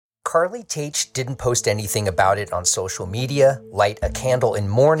Carly Tate didn't post anything about it on social media, light a candle in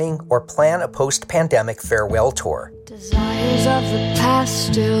mourning, or plan a post-pandemic farewell tour. Desires of the past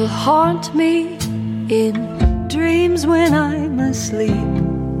still haunt me in dreams when I'm asleep.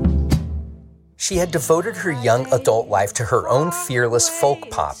 She had devoted her young adult life to her own fearless folk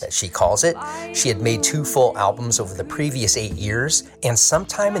pop, as she calls it. She had made 2 full albums over the previous 8 years, and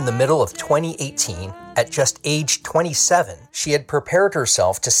sometime in the middle of 2018, at just age 27, she had prepared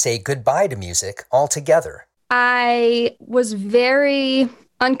herself to say goodbye to music altogether. I was very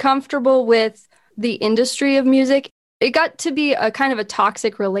uncomfortable with the industry of music. It got to be a kind of a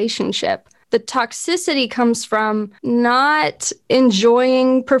toxic relationship. The toxicity comes from not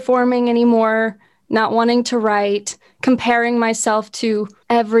enjoying performing anymore, not wanting to write, comparing myself to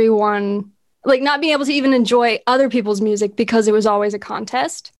everyone, like not being able to even enjoy other people's music because it was always a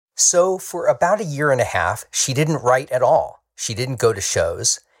contest. So for about a year and a half, she didn't write at all. She didn't go to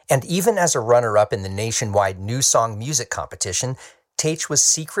shows. And even as a runner-up in the nationwide New Song Music competition, Tate was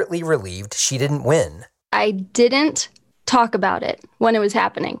secretly relieved she didn't win. I didn't talk about it when it was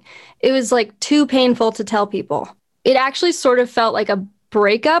happening. It was like too painful to tell people. It actually sort of felt like a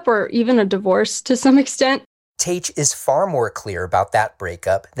breakup or even a divorce to some extent. Tate is far more clear about that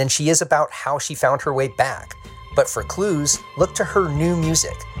breakup than she is about how she found her way back. But for clues, look to her new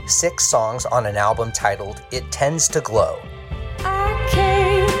music, 6 songs on an album titled It Tends to Glow. I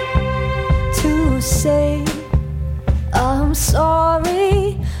came to say I'm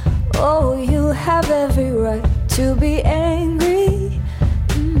sorry. Oh, you have every right to be angry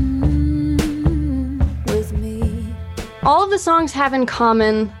with me. All of the songs have in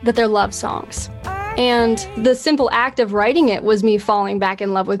common that they're love songs. And the simple act of writing it was me falling back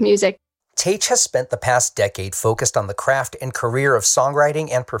in love with music. Tate has spent the past decade focused on the craft and career of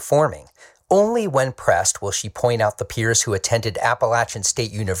songwriting and performing. Only when pressed will she point out the peers who attended Appalachian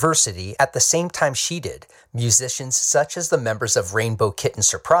State University at the same time she did, musicians such as the members of Rainbow Kitten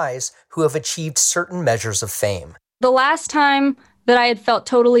Surprise, who have achieved certain measures of fame. The last time that I had felt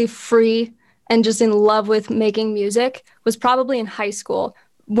totally free and just in love with making music was probably in high school,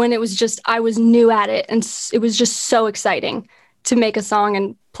 when it was just, I was new at it, and it was just so exciting to make a song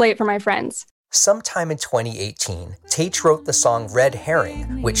and play it for my friends. Sometime in 2018, Tate wrote the song Red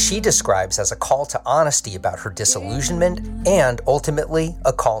Herring, which she describes as a call to honesty about her disillusionment and, ultimately,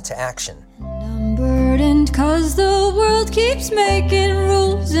 a call to action. I'm burdened 'cause the world keeps making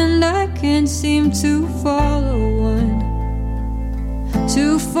rules and I can't seem to follow one.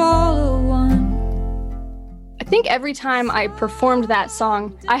 I think every time I performed that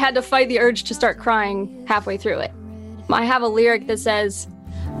song, I had to fight the urge to start crying halfway through it. I have a lyric that says,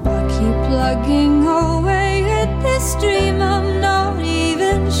 I keep plugging away at this dream I'm not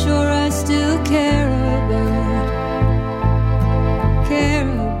even sure I still care about.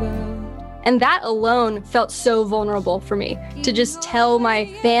 And that alone felt so vulnerable for me, to just tell my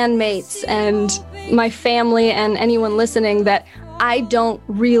bandmates and my family and anyone listening that I don't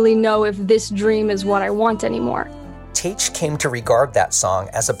really know if this dream is what I want anymore. Tate came to regard that song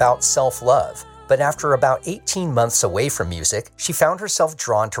as about self-love. But after about 18 months away from music, she found herself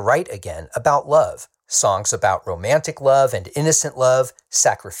drawn to write again about love. Songs about romantic love and innocent love,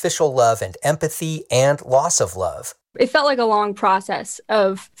 sacrificial love and empathy, and loss of love. It felt like a long process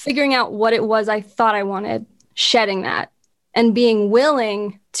of figuring out what it was I thought I wanted, shedding that, and being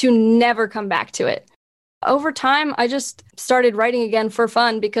willing to never come back to it. Over time, I just started writing again for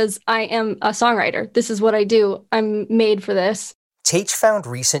fun because I am a songwriter. This is what I do. I'm made for this. Tate found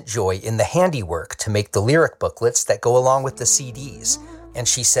recent joy in the handiwork to make the lyric booklets that go along with the CDs, and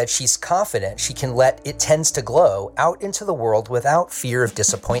she said she's confident she can let It Tends to Glow out into the world without fear of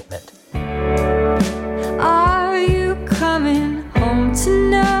disappointment. Are you coming home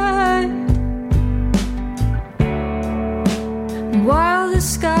tonight? While the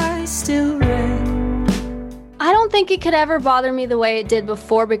sky's still red. I don't think it could ever bother me the way it did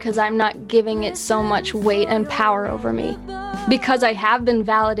before because I'm not giving it so much weight and power over me. Because I have been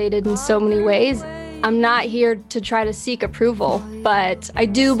validated in so many ways, I'm not here to try to seek approval, but I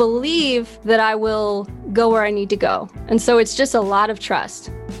do believe that I will go where I need to go. And so it's just a lot of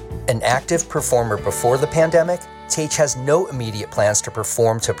trust. An active performer before the pandemic, Tate has no immediate plans to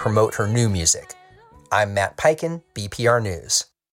perform to promote her new music. I'm Matt Peiken, BPR News.